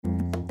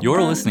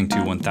You're listening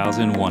to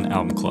 1001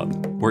 Album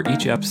Club, where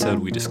each episode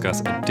we discuss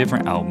a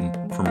different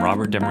album from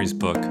Robert Dimery's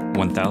book,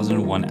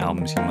 1001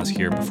 Albums You Must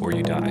Hear Before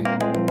You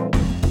Die.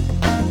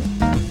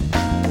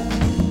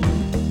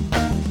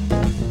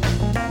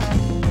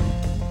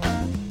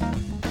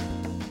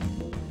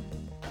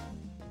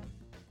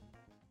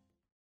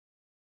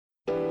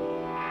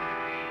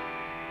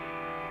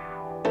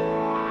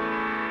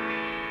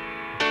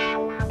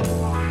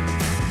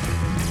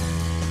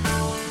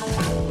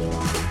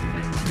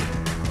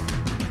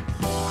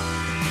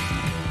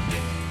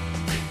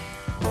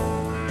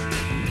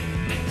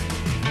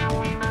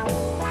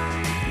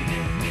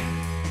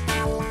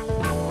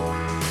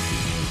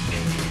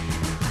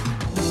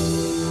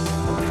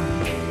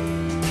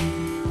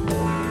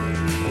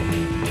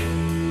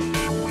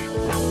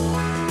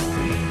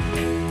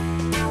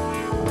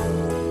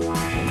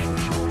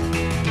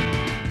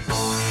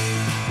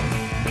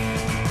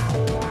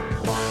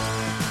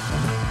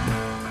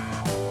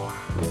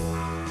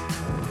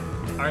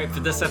 For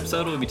this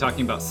episode, we'll be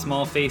talking about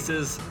Small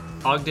Faces,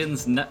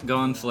 Ogden's Nut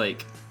Gone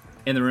Flake.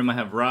 In the room, I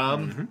have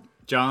Rob,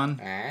 John,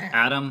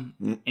 Adam,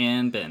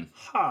 and Ben.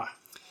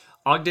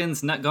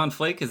 Ogden's Nut Gone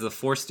Flake is the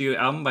fourth studio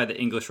album by the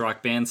English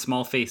rock band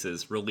Small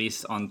Faces,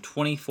 released on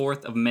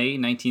 24th of May,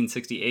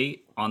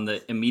 1968 on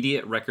the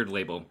Immediate record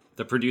label.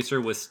 The producer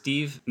was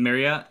Steve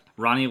Marriott,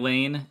 Ronnie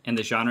Lane, and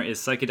the genre is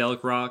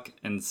psychedelic rock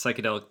and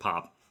psychedelic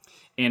pop.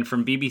 And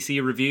from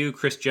BBC Review,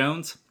 Chris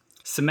Jones,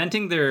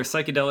 cementing their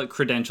psychedelic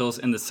credentials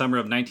in the summer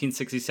of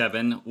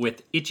 1967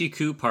 with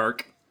Itchy-Coo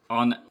Park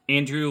on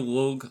Andrew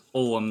Loog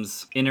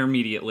Olam's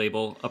Intermediate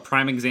label, a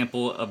prime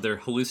example of their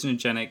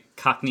hallucinogenic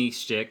Cockney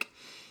shtick,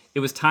 it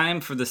was time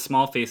for the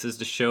Small Faces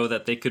to show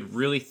that they could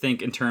really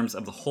think in terms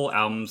of the whole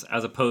albums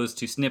as opposed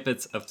to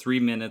snippets of 3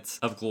 minutes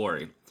of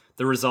glory.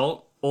 The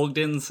result,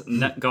 Ogden's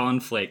Nut Gone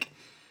Flake.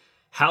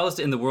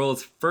 Housed in the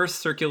world's first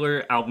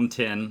circular album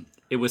tin,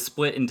 it was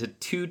split into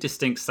two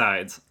distinct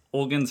sides.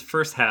 Ogden's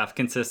first half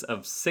consists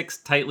of 6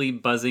 tightly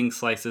buzzing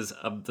slices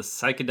of the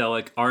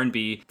psychedelic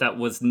R&B that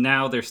was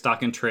now their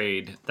stock in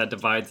trade, that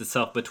divides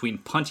itself between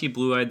punchy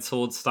blue-eyed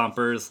soul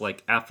stompers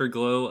like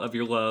Afterglow of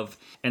Your Love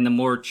and the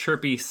more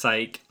chirpy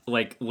psych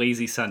like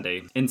Lazy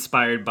Sunday,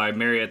 inspired by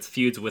Marriott's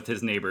feuds with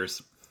his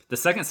neighbors. The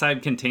second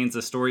side contains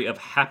the story of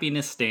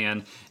Happiness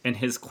Stan and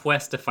his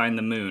quest to find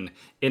the moon,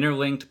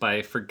 interlinked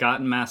by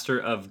forgotten master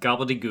of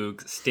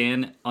gobbledygook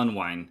Stan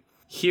Unwine.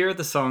 Here,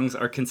 the songs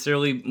are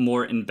considerably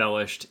more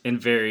embellished and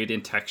varied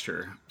in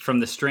texture. From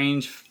the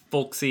strange,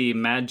 folksy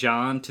Mad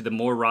John to the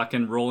more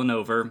rockin' Rollin'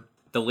 Over,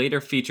 the later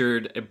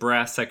featured a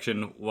brass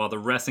section, while the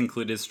rest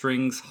included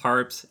strings,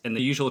 harps, and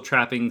the usual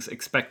trappings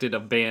expected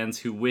of bands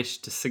who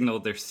wished to signal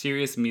their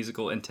serious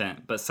musical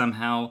intent. But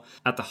somehow,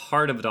 at the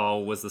heart of it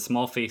all was the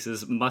Small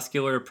Faces'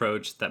 muscular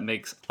approach that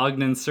makes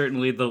Ogden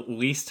certainly the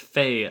least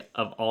fey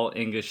of all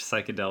English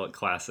psychedelic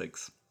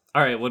classics.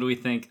 All right, what do we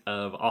think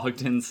of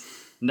Ogden's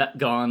Nut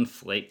Gone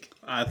Flake?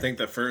 I think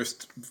the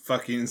first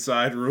fucking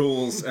side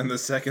rules, and the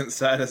second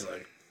side is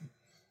like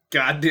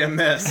goddamn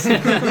mess.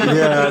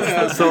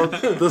 Yeah, so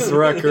this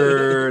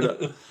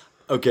record,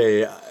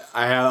 okay,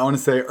 I want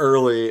to say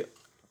early,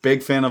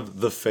 big fan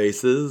of The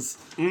Faces.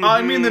 Mm-hmm. Oh,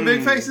 I mean the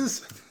big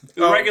faces?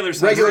 Regular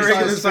size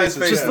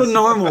faces. Just the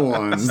normal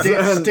ones.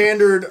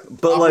 Standard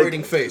but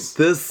operating like, face.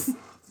 This,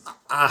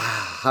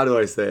 how do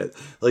I say it?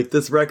 Like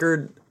this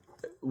record,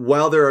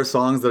 while there are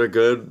songs that are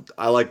good,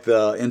 I like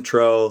the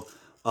intro.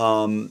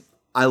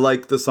 I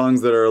like the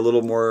songs that are a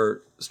little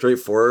more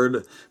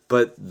straightforward,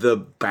 but the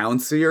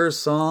bouncier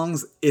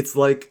songs, it's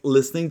like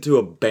listening to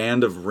a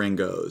band of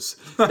Ringos.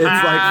 It's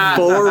like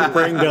 4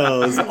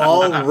 Ringos,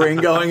 all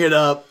Ringoing it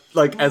up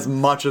like as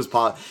much as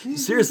possible.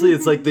 Seriously,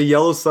 it's like the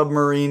Yellow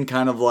Submarine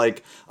kind of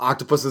like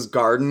Octopus's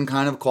Garden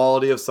kind of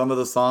quality of some of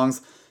the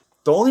songs.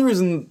 The only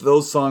reason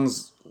those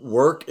songs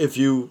work, if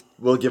you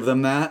will give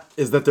them that,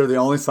 is that they're the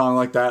only song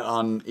like that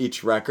on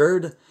each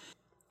record.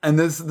 And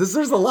there's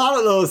a lot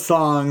of those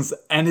songs,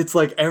 and it's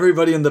like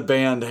everybody in the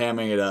band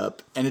hamming it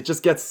up, and it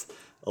just gets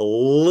a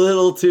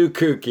little too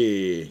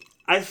kooky.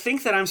 I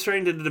think that I'm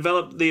starting to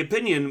develop the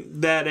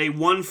opinion that a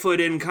 1 foot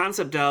in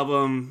concept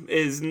album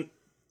is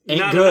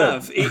not good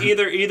enough.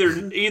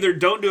 Either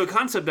don't do a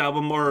concept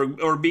album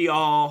or be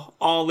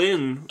all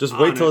in. Just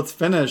wait till it's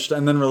finished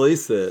and then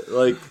release it.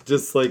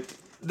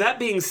 That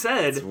being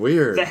said, it's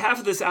weird. The half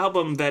of this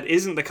album that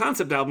isn't the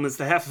concept album is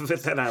the half of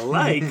it that I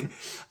like.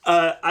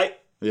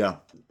 Yeah.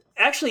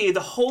 Actually,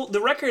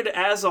 the record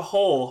as a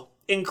whole,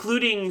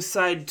 including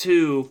side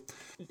 2,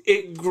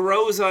 it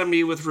grows on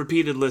me with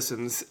repeated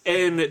listens,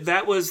 and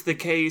that was the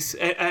case.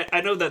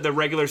 I know that the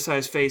Regular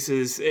Size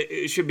Faces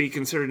it should be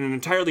considered an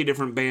entirely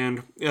different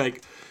band.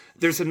 Like,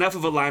 there's enough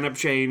of a lineup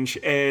change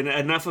and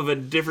enough of a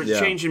different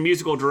change in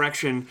musical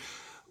direction.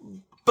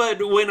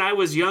 But when I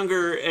was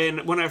younger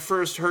and when I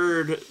first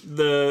heard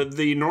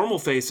the Normal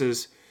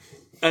Faces,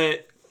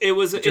 it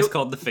was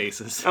called The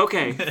Faces.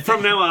 Okay,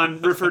 from now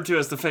on, referred to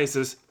as The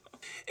Faces.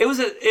 It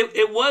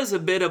was a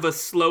bit of a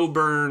slow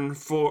burn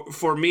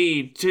for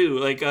me too.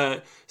 Like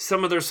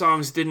some of their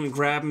songs didn't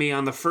grab me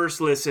on the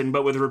first listen,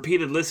 but with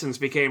repeated listens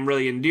became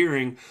really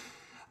endearing.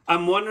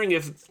 I'm wondering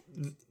if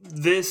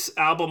this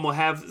album will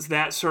have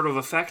that sort of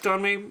effect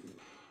on me.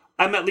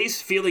 I'm at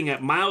least feeling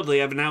it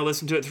mildly. I've now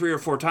listened to it 3 or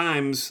 4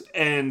 times,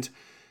 and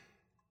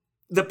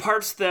the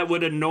parts that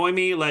would annoy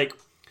me, like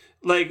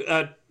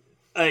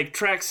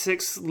track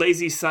 6,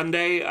 Lazy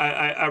Sunday,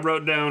 I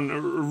wrote down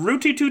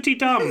Rooty Tooty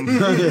Tum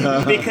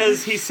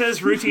because he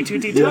says Rooty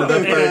Tooty Tum.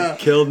 That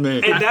killed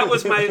me. And that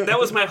was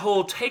my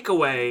whole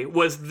takeaway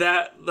was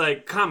that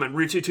like comment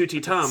Rooty Tooty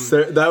Tum.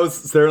 Sarah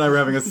and I were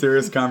having a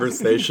serious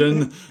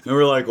conversation, and we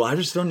were like, "Well, I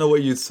just don't know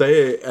what you'd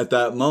say at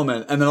that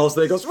moment." And then all of a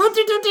sudden it goes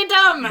 "Rooty Tooty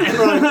Tum," and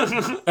we're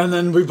like, and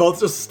then we both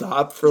just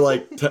stopped for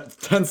like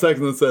 10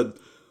 seconds and said,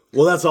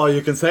 "Well, that's all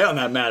you can say on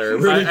that matter."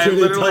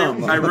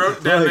 I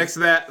wrote down next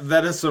to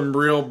that is some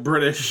real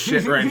British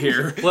shit right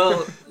here.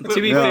 Well,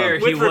 to be fair,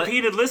 with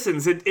repeated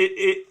listens,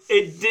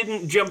 it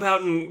didn't jump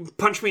out and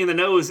punch me in the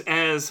nose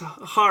as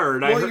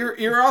hard. Well,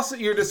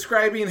 you're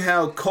describing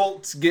how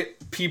cults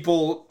get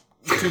people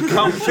to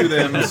come to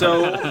them,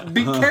 so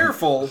be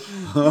careful.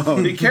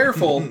 Be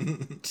careful.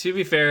 To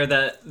be fair,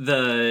 that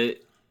the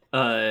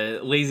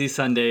Lazy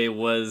Sunday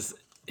was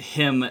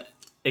him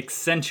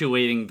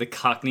accentuating the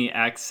Cockney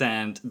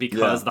accent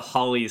because the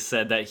Hollies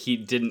said that he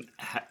didn't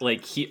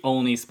he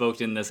only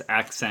spoke in this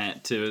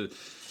accent that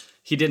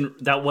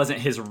wasn't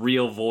his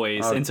real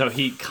voice, and so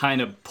he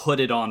kind of put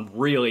it on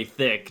really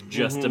thick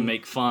just to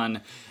make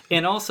fun.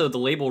 And also the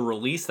label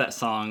released that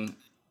song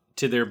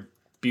to their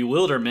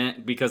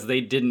bewilderment because they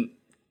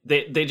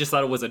just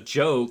thought it was a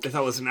joke. They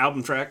thought it was an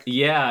album track.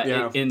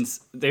 Yeah. And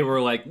they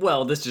were like,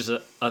 well, this is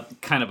just a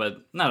kind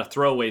of not a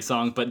throwaway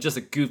song, but just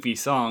a goofy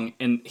song.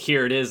 And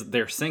here it is,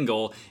 their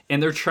single.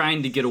 And they're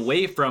trying to get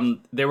away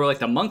from, they were like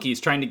the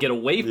Monkees trying to get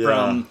away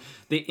from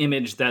the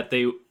image that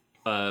they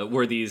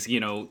were these,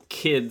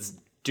 kids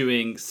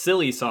doing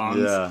silly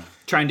songs,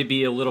 trying to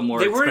be a little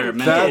more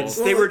experimental.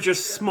 They were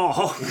just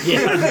small.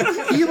 Yeah.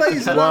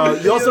 Well,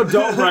 you also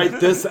don't write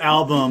this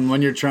album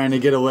when you're trying to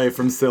get away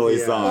from silly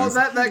songs.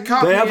 Well, that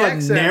Cockney they have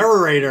accent. A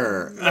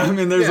narrator. I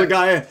mean, there's a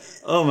guy.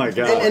 Oh my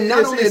god! And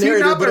not only a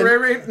narrator,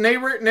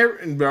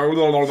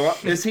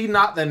 is he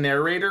not the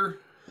narrator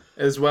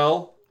as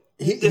well?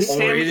 That's not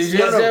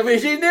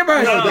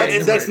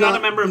a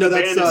member of the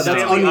band. That's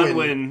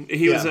Unwin.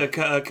 He was a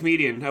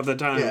comedian of the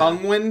time. Yeah.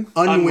 Unwin.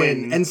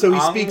 And so he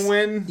speaks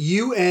Unwin,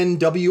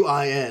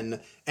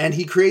 and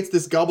he creates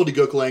this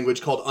gobbledygook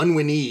language called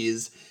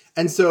Unwinese.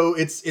 And so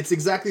it's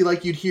exactly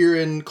like you'd hear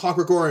in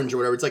Clockwork Orange or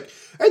whatever. It's like,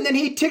 and then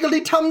he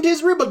tiggledy-tummed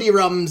his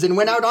ribbledy-rums and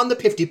went out on the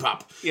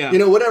pifty-pop. Yeah.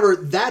 whatever.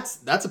 That's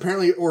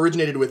apparently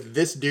originated with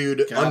this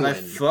dude, God, Unwin. I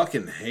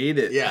fucking hate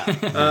it. Yeah.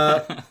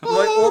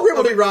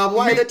 Ribbledy-rob,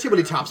 why the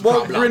tibbly-tops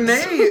problems?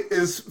 Renee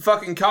is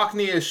fucking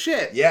Cockney as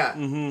shit. Yeah.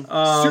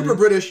 Super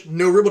British,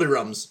 no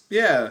ribbledy-rums.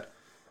 Yeah.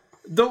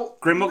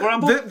 Grimble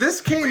Grumble?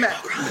 This came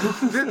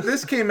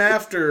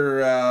after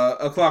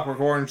A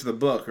Clockwork Orange, the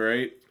book,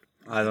 right?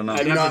 I don't know.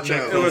 I do not know.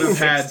 It would have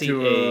had to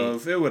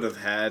have. It would have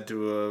had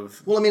to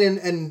have. Well, I mean,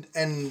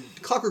 and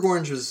Clockwork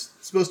Orange was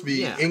supposed to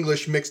be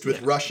English mixed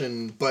with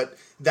Russian, but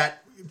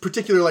that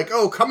particular,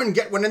 come and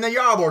get one in the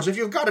yarbles if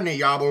you've got any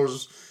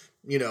yarbles,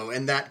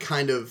 and that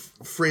kind of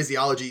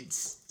phraseology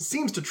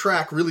seems to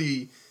track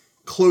really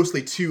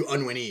closely to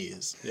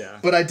Unwinese. Yeah.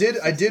 But I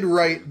did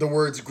write the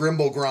words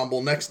Grimble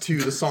Grumble next to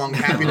the song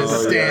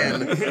Happiness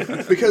Stand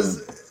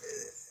because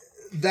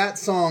that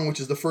song,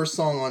 which is the first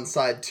song on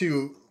side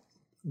 2,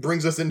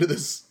 brings us into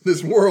this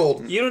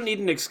world. You don't need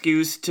an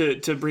excuse to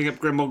bring up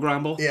Grimble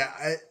Grumble. Yeah,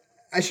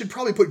 I should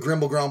probably put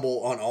Grimble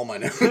Grumble on all my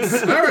notes. All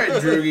right,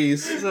 Droogies.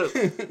 So,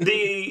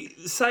 the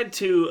side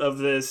 2 of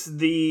this,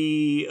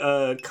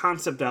 the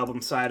concept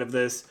album side of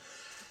this,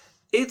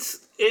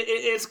 it's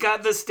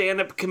got the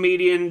stand-up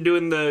comedian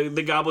doing the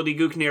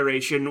gobbledygook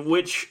narration,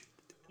 which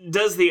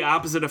does the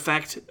opposite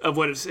effect of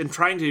what it's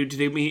trying to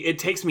do me. It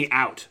takes me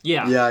out.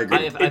 Yeah. Yeah, I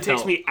agree. It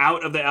takes me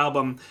out of the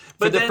album.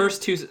 But For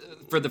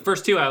the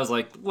first two, I was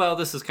like, well,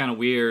 this is kind of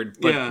weird.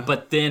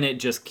 But then it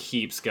just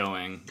keeps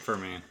going for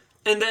me.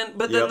 And then,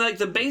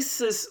 the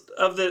basis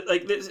of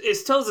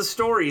it tells a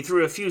story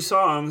through a few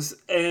songs,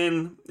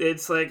 and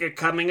it's like a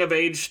coming of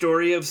age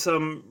story of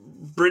some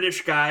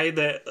British guy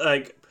that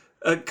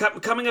a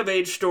coming of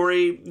age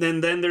story.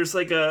 And then there's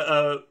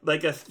a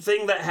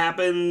thing that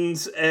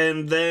happens,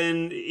 and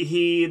then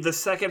the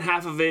second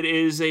half of it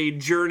is a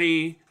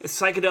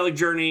psychedelic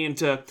journey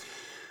into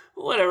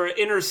whatever,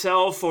 inner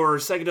self or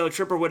psychedelic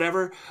trip or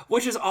whatever,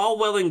 which is all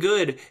well and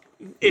good.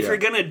 If you're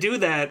gonna do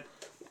that,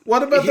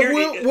 what about the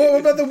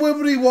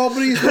wibbly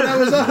wobblies when I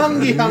was a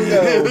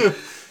hungo?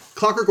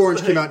 Clockwork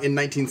Orange came out in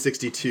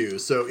 1962,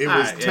 so it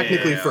was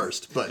technically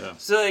first. But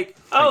so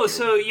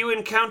so you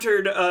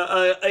encountered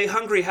a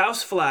hungry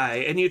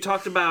housefly, and you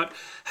talked about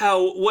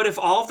how what if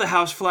all of the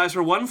houseflies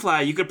were one fly?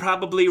 You could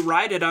probably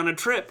ride it on a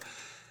trip.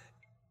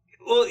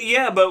 Well,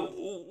 yeah, but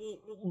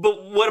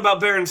what about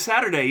Baron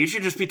Saturday? You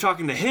should just be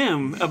talking to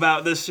him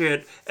about this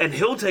shit, and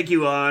he'll take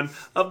you on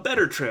a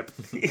better trip.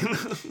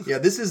 Yeah,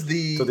 this is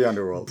the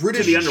underworld.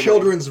 British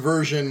children's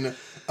version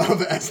of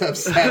SF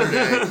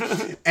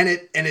Saturday,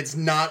 and it's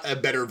not a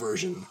better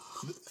version.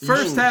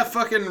 First half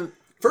fucking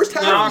First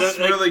half, Rock's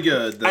really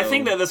good, though. I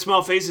think that the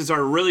Small Faces are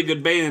a really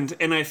good band,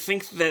 and I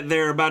think that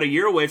they're about a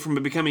year away from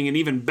becoming an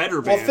even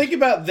better band. Well, think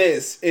about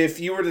this. If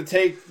you were to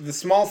take the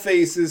Small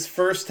Faces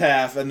first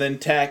half and then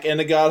tack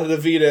Inagata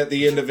Vita at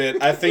the end of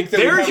it, I think that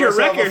There's we have your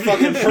ourselves a record.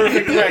 fucking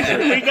perfect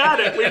record. We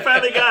got it. We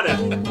finally got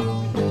it.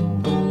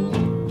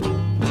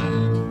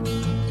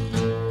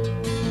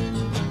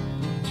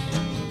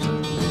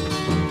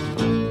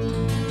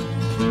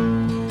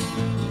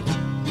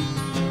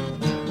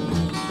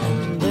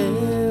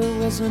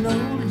 An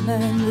old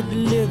man that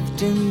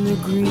lived in the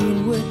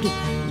greenwood.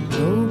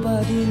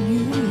 Nobody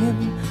knew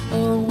him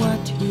or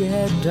what he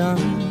had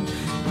done,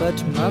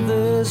 but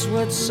mothers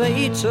would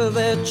say to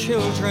their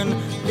children,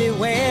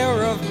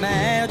 beware of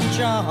Mad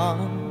John.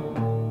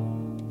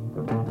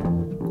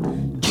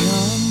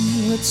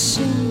 John would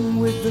sing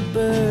with the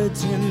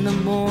birds in the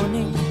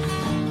morning,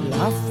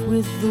 laugh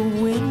with the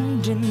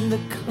wind in the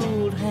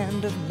cold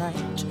hand of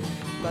night.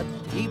 But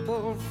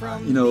people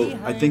from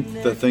I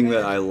think the thing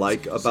that I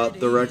like about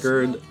the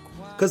record,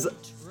 because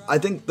I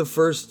think the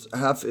first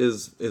half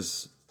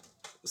is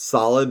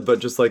solid, but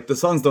just like the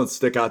songs don't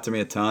stick out to me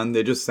a ton.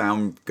 They just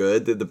sound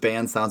good. The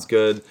band sounds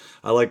good.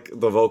 I like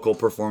the vocal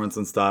performance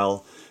and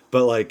style,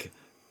 but like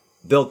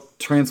they'll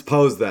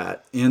transpose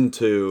that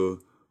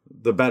into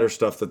the better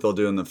stuff that they'll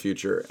do in the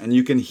future, and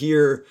you can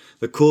hear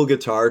the cool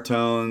guitar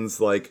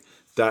tones, like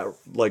that,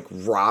 like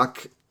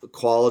rock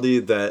quality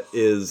that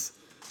is.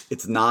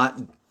 It's not,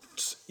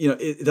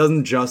 it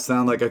doesn't just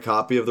sound like a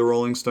copy of the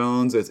Rolling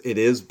Stones. It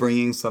is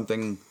bringing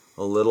something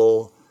a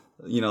little,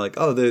 like,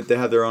 oh, they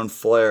have their own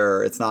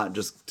flair. It's not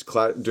just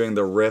doing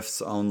the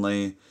riffs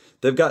only.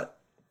 They've got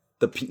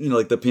the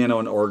piano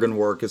and organ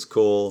work is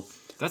cool.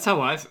 That's how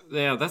I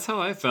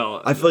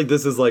felt. I feel like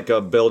this is like a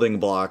building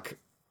block.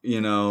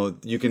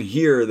 You can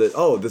hear that,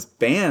 oh, this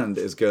band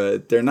is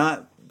good. They're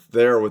not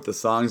there with the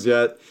songs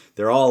yet.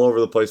 They're all over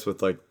the place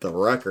with like the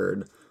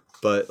record,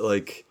 but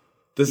like,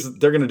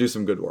 they're going to do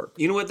some good work.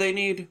 You know what they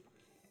need?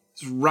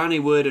 It's Ronnie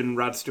Wood and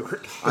Rod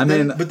Stewart. but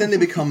then they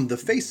become the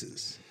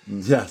Faces.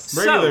 Yes.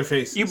 Regular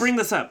Faces. You bring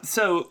this up.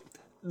 So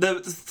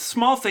the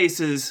Small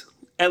Faces,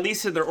 at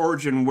least at their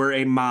origin, were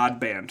a mod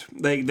band.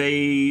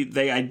 They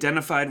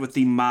identified with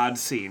the mod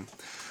scene.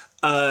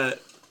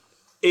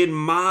 In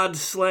mod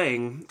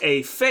slang,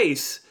 a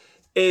face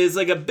is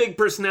like a big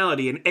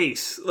personality, an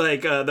ace,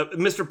 like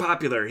Mr.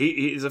 Popular.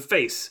 He's a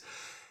face.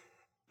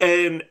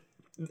 And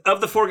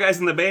of the four guys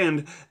in the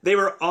band, they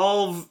were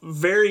all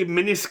very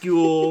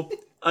minuscule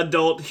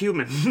adult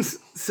humans.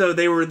 So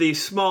they were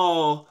these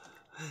small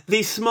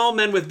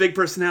men with big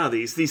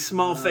personalities, these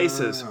small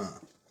faces.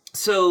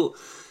 So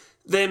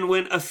then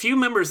when a few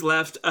members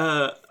left,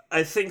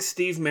 I think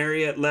Steve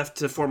Marriott left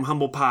to form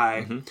Humble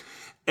Pie,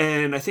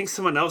 and I think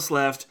someone else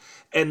left,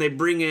 and they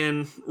bring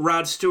in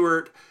Rod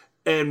Stewart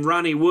and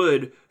Ronnie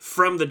Wood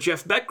from the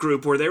Jeff Beck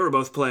group where they were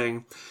both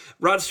playing.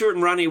 Rod Stewart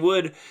and Ronnie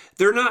Wood,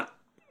 they're not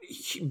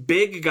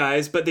big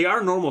guys, but they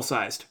are normal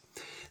sized.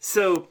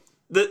 So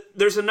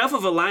there's enough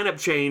of a lineup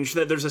change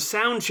that there's a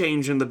sound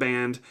change in the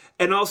band,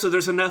 and also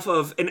there's enough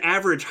of an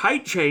average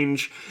height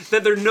change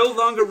that they're no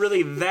longer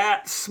really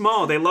that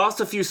small. They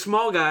lost a few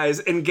small guys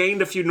and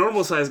gained a few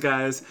normal sized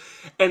guys,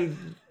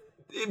 and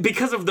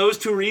because of those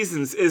two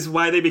reasons is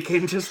why they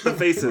became just the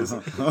Faces.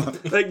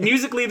 Like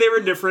musically they were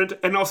different,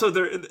 and also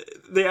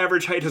the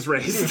average height has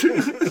raised.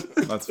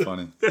 That's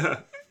funny.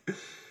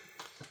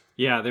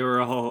 Yeah, they were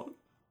all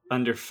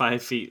under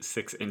 5 feet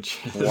 6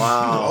 inches.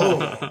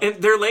 Wow. And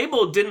their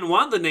label didn't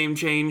want the name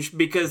change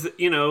because,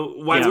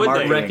 why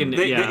would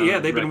they?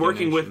 They've been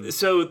working with,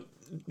 so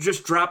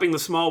just dropping the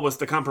small was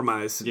the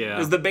compromise. Yeah.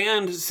 Because the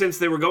band, since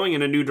they were going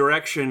in a new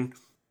direction,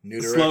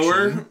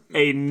 Slower.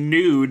 a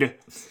nude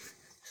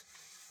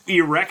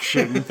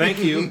erection.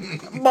 Thank you.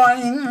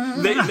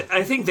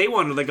 I think they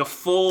wanted like a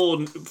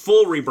full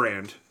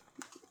rebrand.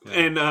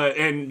 Yeah.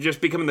 And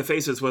just becoming the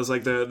Faces was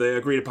like the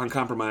agreed upon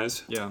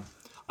compromise. Yeah.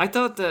 I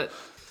thought that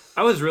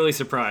I was really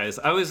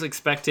surprised. I was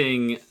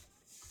expecting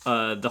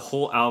the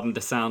whole album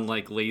to sound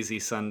like Lazy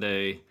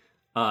Sunday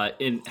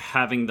in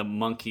having the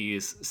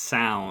Monkees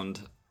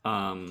sound.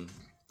 I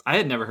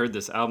had never heard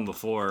this album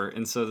before,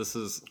 and so this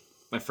is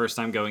my first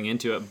time going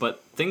into it.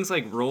 But things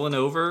like Rollin'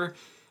 Over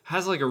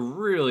has like a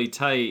really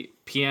tight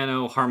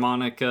piano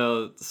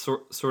harmonica,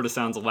 sort of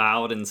sounds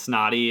loud and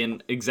snotty,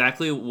 and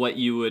exactly what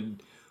you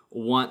would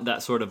want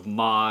that sort of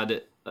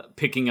mod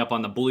picking up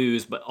on the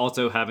blues, but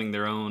also having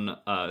their own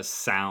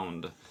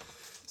sound.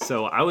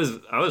 So I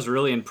was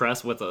really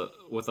impressed with a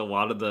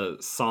lot of the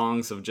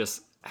songs of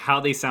just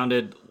how they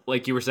sounded,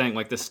 like you were saying,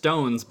 like the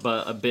Stones,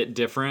 but a bit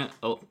different,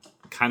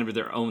 kind of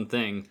their own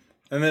thing.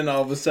 And then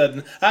all of a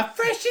sudden, I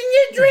freshen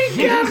your drink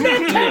up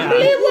and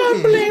tumbly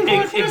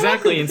wobbly.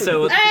 Exactly, and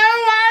so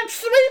I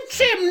sweep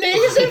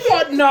chimneys and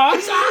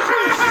whatnot.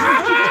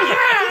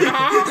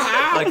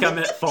 like I'm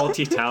at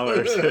Faulty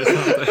Towers or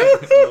something.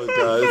 Oh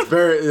god, it's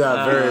very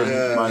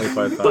Monty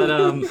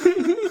Python.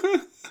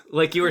 But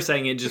like you were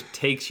saying, it just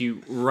takes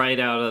you right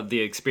out of the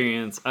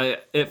experience.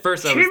 At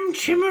first I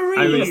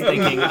was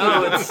thinking,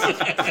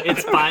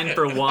 it's fine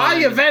for one. Oh,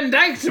 you Van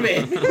Dyked me.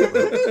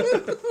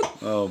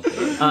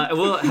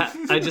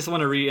 I just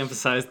want to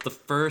re-emphasize the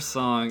first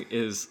song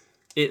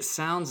it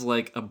sounds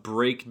like a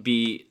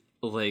breakbeat,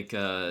 like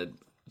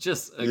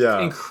just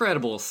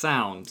incredible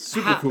sound.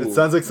 Super cool. It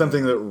sounds like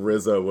something that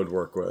RZA would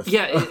work with.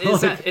 Yeah,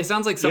 it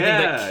sounds like something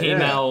that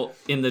came out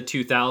in the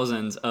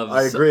 2000s.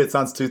 I agree, it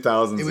sounds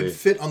 2000s. It would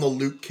fit on the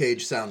Luke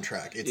Cage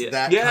soundtrack. It's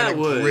that kind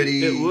of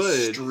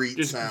gritty street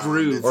just sound.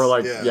 groove. Or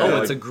like,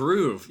 it's a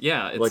groove.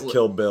 Yeah, it's like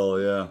Kill Bill,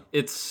 yeah.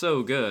 It's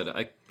so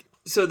good.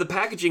 So the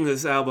packaging of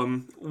this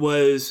album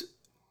was...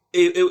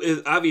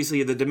 It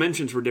obviously, the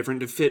dimensions were different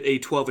to fit a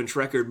 12-inch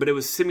record, but it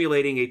was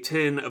simulating a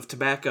tin of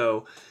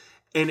tobacco,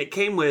 and it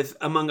came with,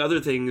 among other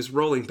things,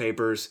 rolling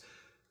papers.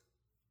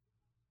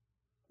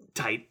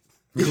 Tight.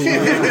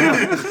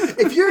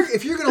 If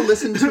you're going to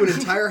listen to an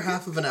entire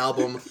half of an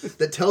album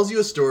that tells you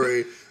a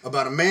story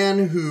about a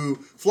man who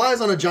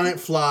flies on a giant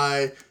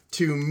fly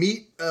to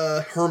meet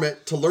a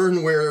hermit to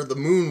learn where the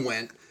moon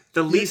went,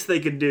 the least they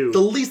could do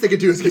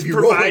is give you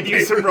rolling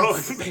papers. Some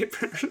rolling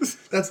papers.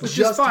 That's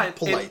just fine.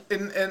 polite.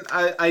 And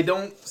I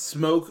don't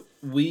smoke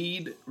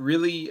weed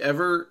really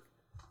ever.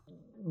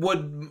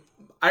 Would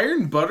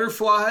Iron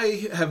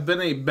Butterfly have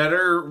been a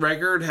better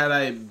record had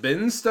I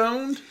been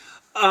stoned?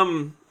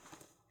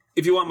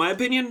 If you want my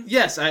opinion?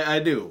 Yes,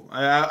 I do.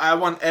 I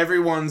want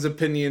everyone's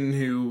opinion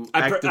who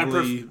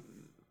actively...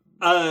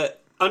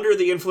 Under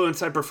the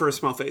influence, I prefer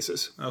Small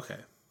Faces. Okay.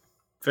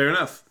 Fair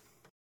enough.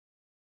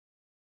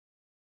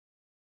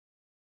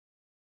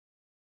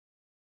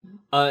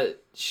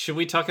 Should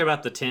we talk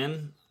about the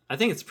tin? I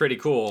think it's pretty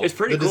cool. It's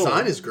pretty cool. The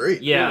design is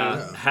great.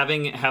 Yeah.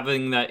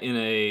 Having that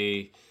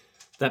in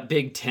that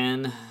big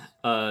tin,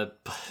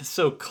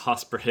 so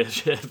cost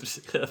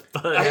prohibitive.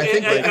 But I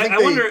think they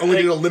only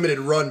did a limited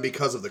run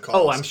because of the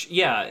cost. Oh,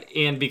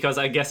 and because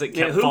I guess it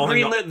kept who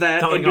falling greenlit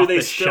that, falling and do off they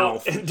the still,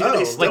 shelf. And do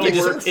they still like it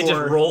just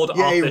rolled off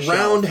the shelf. A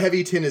round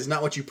heavy tin is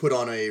not what you put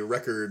on a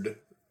record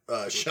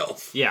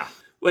shelf. Yeah.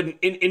 What,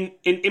 an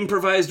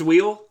improvised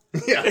wheel?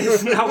 Yeah.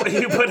 Is not what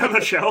you put on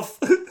a shelf.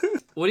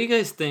 What do you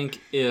guys think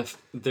if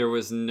there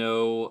was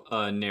no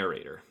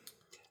narrator?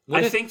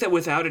 I think that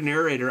without a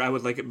narrator, I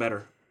would like it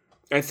better.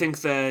 I think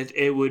that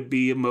it would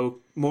be a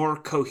more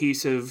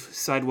cohesive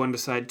side 1 to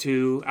side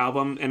 2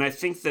 album, and I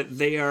think that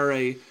they are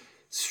a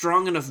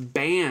strong enough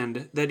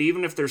band that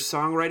even if their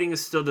songwriting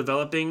is still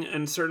developing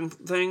in certain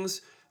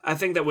things, I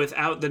think that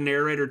without the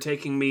narrator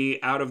taking me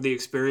out of the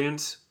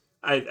experience,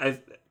 I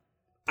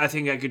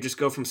think I could just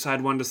go from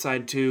side 1 to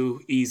side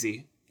 2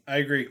 easy. I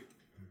agree.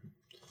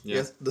 Yeah.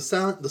 Yes, the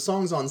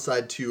songs on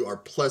side 2 are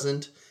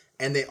pleasant,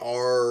 and they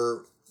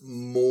are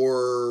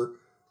more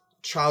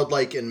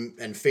childlike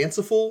and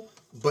fanciful,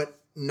 but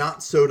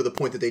not so to the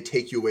point that they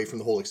take you away from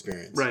the whole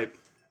experience. Right.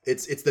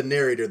 It's the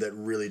narrator that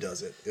really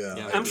does it.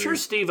 Yeah. I'm sure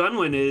Steve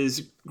Unwin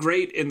is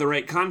great in the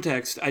right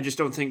context. I just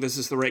don't think this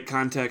is the right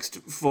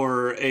context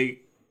for a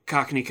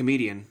Cockney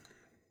comedian.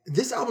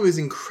 This album is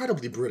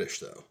incredibly British,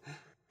 though.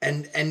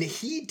 And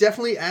he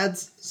definitely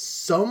adds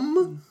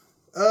some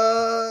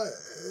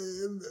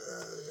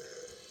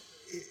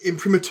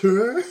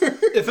imprimatur.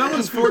 If I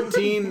was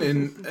 14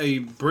 and a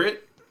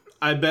Brit,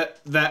 I bet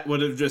that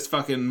would have just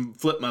fucking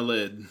flipped my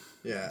lid.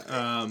 Yeah.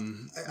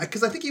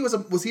 Because I think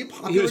was he a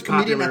popular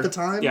comedian at the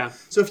time? Yeah.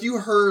 So if you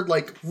heard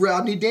like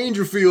Rodney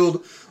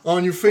Dangerfield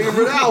on your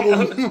favorite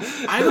album,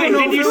 I don't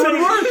know if it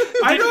would work.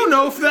 I don't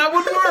know if that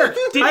would work.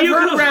 I've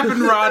heard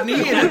Rappin' Rodney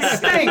and it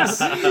stinks.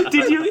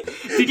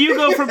 Did you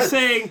go from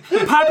saying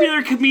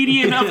popular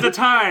comedian of the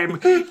time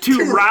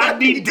to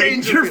Rodney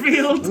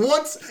Dangerfield?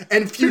 Once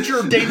and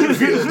future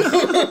Dangerfield.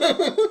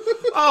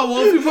 Oh,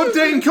 well, if you put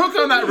Dane Cook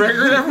on that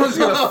record, everyone's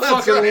going to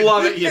fucking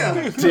love it, you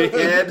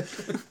dickhead.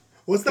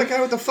 What's that guy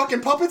with the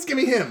fucking puppets? Give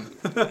me him.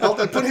 I'll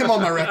put him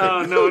on my record.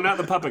 Oh, no, not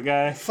the puppet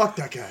guy. Fuck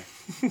that guy.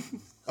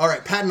 All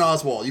right, Patton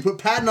Oswalt. You put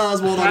Patton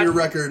Oswalt on your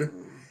record,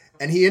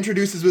 and he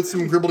introduces with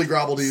some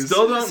gribbly-grobblies.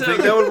 Still don't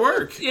think that would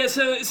work. Yeah,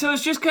 so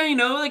it's just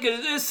kind of, like a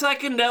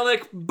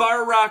psychedelic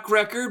bar rock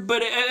record,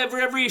 but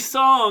every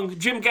song,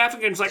 Jim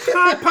Gaffigan's like,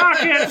 Hot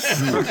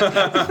Pockets!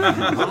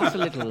 After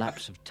a little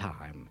lapse of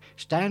time,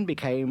 Stan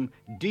became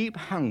deep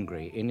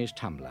hungry in his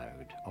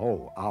tumload.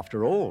 Oh,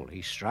 after all,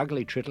 his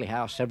struggly trittly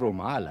house several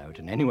mile out,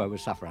 and anyone would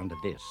suffer under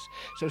this.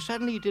 So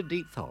suddenly he did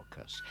deep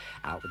thoughtless,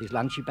 out with his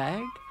lunchy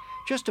bag,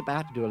 just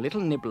about to do a little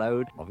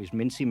nibload of his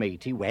mincy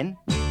meaty when...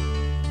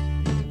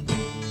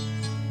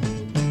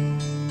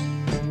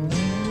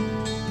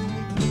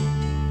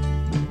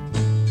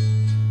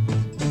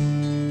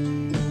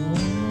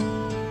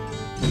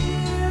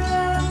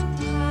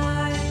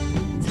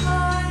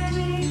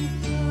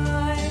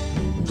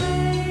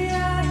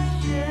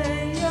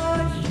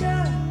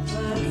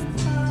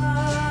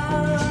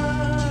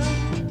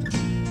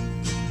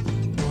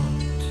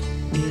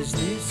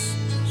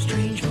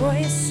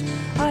 voice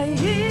I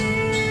hear.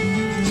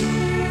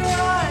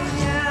 I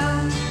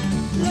am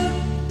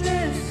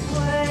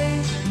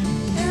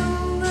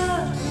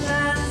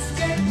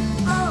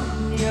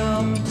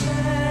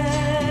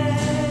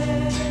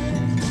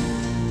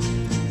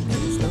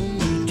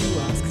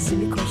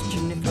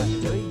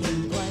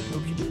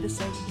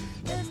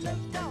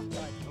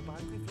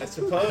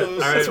suppose.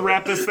 Let's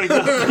wrap this thing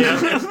up.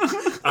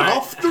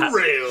 Off the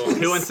rails.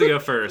 Who wants to go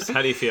first?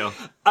 How do you feel?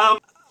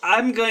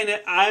 I'm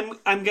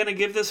gonna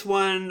give this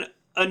one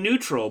a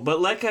neutral, but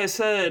like I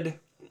said,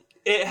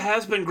 it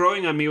has been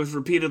growing on me with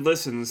repeated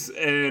listens,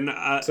 and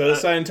So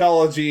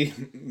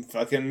Scientology,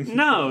 fucking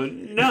no,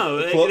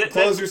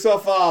 close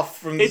yourself off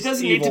from this it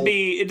doesn't evil.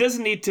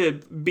 need to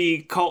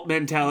be cult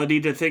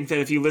mentality to think that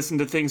if you listen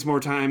to things more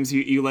times,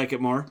 you like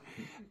it more.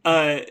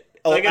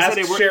 Like I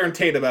said, Sharon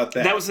Tate about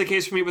that. that was the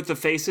case for me with the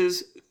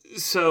Faces.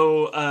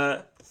 So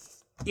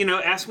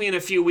ask me in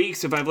a few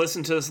weeks if I've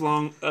listened to this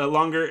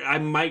longer. I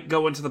might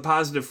go into the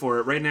positive for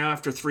it. Right now,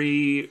 after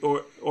 3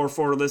 or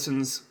 4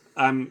 listens,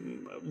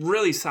 I'm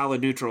really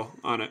solid neutral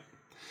on it.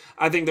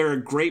 I think they're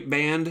a great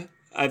band.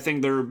 I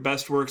think their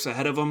best work's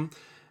ahead of them.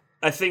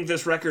 I think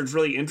this record's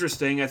really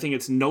interesting. I think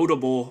it's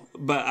notable,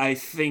 but I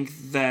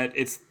think that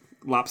it's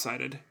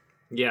lopsided.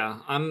 Yeah,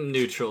 I'm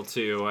neutral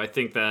too. I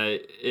think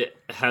that it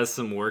has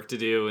some work to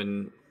do,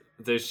 and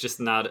there's just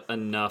not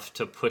enough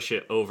to push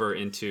it over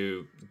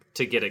into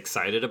to get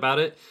excited about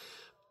it.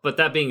 But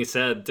that being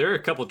said, there are a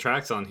couple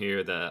tracks on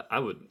here that I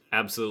would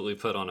absolutely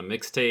put on a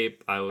mixtape.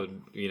 I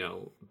would,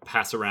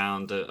 pass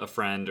around to a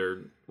friend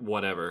or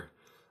whatever.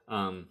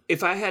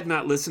 If I had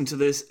not listened to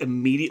this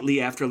immediately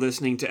after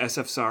listening to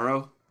SF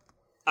Sorrow,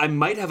 I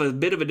might have a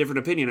bit of a different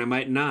opinion. I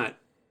might not.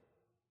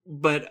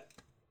 But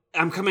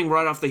I'm coming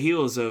right off the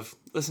heels of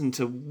listening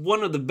to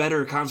one of the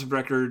better concept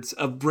records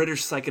of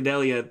British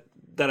psychedelia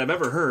that I've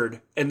ever heard,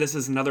 and this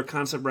is another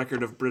concept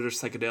record of British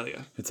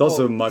psychedelia. It's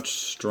also much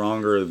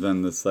stronger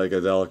than the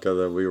psychedelica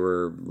that we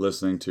were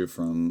listening to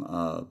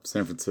from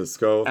San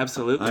Francisco.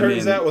 Absolutely.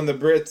 Turns out when the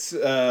Brits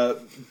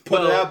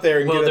put it out there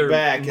and get it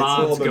back, it's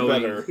a little bit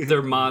better.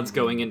 Their mods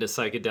going into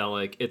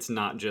psychedelic, it's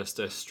not just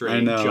a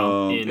straight know.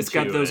 jump into It's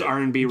got those it.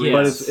 R&B riffs. Yeah.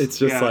 But it's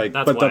just like,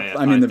 That's but why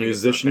I mean, the think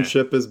it's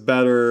musicianship is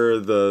better.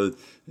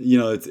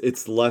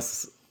 It's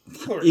less.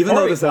 Even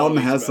though this album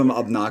has some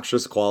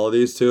obnoxious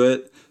qualities to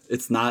it,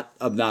 it's not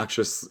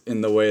obnoxious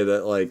in the way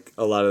that like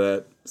a lot of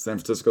that San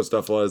Francisco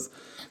stuff was.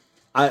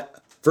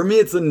 For me,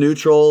 it's a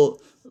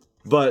neutral,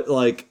 but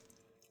like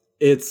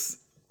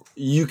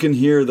you can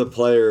hear the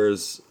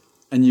players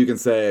and you can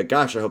say,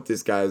 gosh, I hope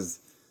these guys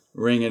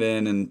ring it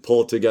in and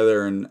pull it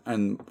together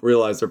and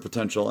realize their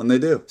potential. And they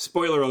do.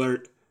 Spoiler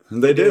alert.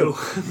 And they do.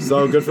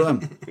 So good for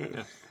them.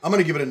 I'm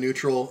going to give it a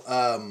neutral.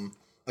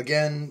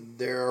 Again,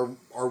 there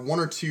are 1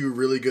 or 2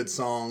 really good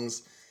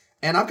songs.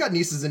 And I've got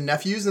nieces and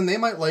nephews, and they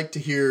might like to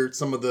hear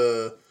some of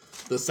the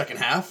second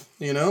half.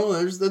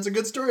 That's a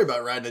good story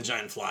about riding a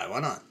giant fly.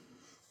 Why not?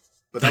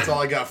 But that's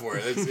all I got for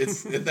it.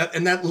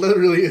 That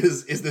literally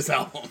is this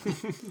album.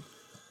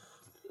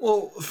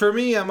 Well, for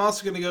me, I'm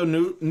also going to go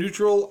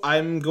neutral.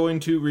 I'm going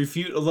to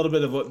refute a little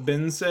bit of what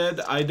Ben said.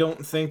 I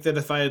don't think that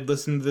if I had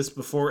listened to this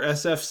before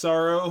SF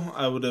Sorrow,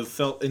 I would have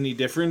felt any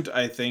different.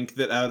 I think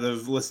that I would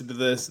have listened to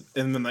this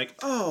and been like,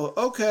 oh,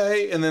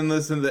 okay. And then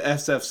listened to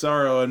SF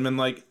Sorrow and been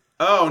like,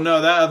 oh,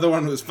 no, that other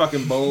one was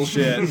fucking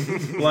bullshit.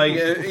 Like,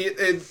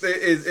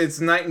 it's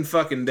night and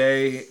fucking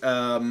day.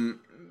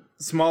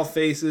 Small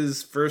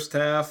Faces, first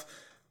half,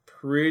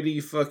 pretty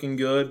fucking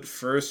good.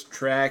 First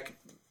track,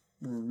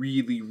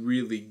 really,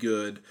 really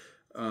good.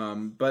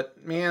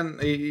 But, man,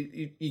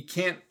 you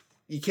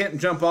can't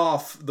jump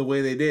off the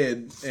way they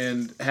did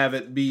and have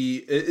it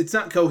be... It's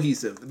not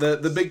cohesive.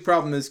 The big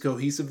problem is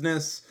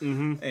cohesiveness.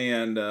 Mm-hmm.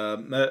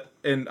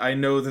 And I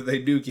know that they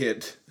do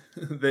get...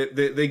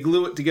 They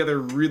glue it together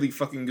really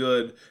fucking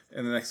good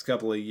in the next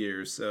couple of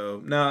years. So,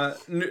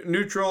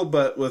 neutral,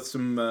 but with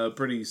some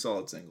pretty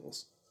solid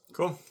singles.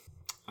 Cool.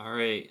 All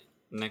right.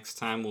 Next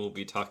time we'll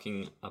be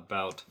talking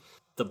about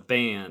the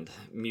band,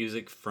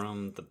 music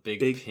from the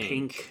Big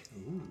Pink.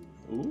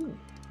 Ooh.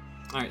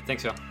 All right.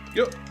 Thanks, y'all.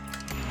 Yep.